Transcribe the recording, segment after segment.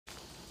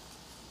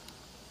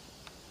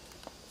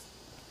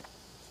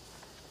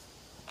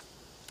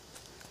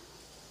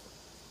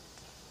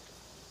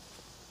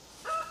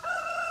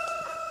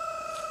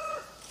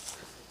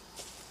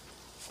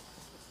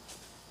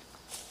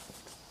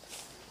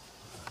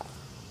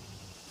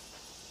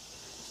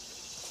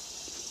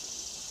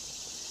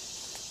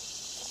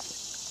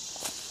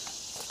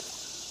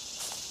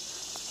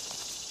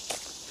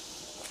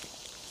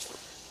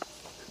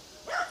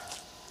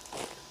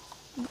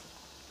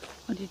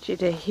wanted you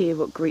to hear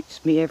what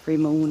greets me every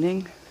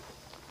morning.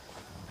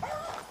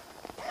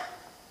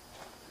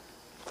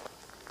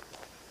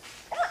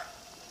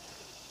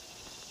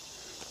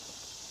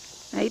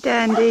 Hey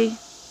Dandy.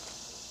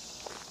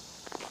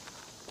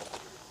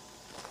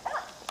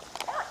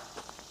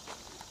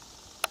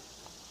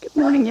 Good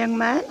morning, young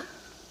man.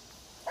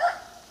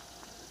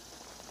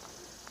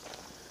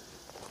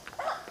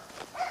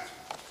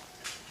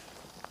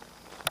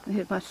 And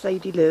here's my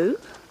Sadie Lou.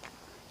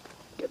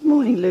 Good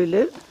morning,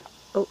 Lulu.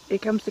 Oh, here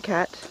comes the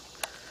cat.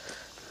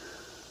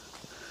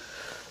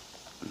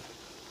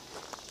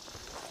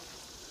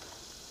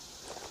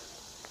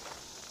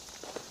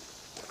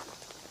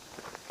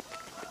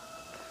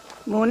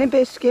 Morning,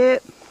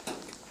 Biscuit.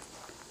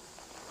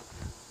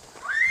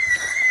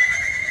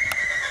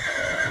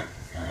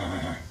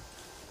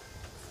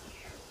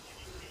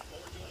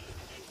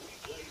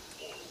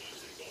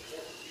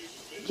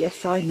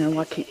 Yes, I know,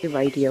 I keep the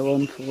radio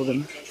on for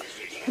them.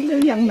 Hello,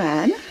 young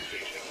man.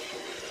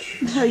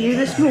 How are you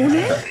this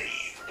morning?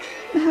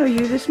 How are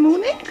you this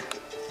morning?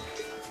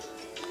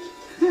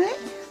 Hey?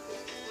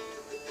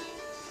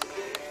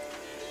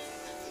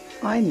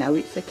 I know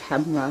it's the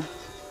camera,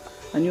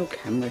 and you're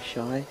camera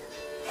shy.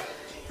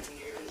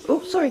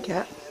 Oh, sorry,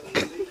 cat.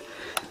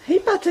 Hey,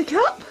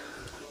 Buttercup.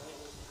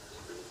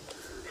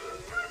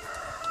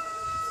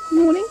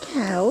 Morning,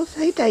 cows.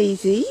 Hey,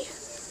 Daisy.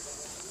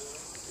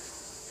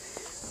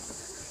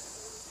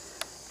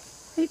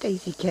 Hey,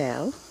 Daisy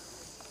cow.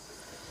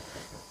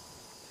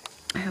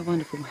 How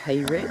wonderful.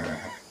 Hey, Rick.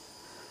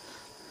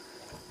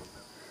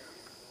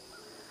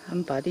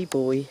 And Buddy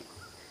boy.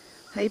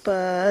 Hey,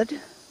 Bud.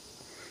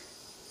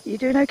 You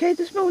doing okay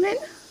this morning?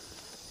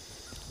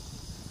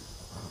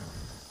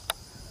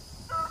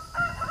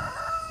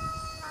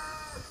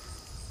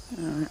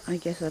 I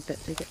guess I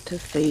better get to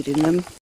feeding them.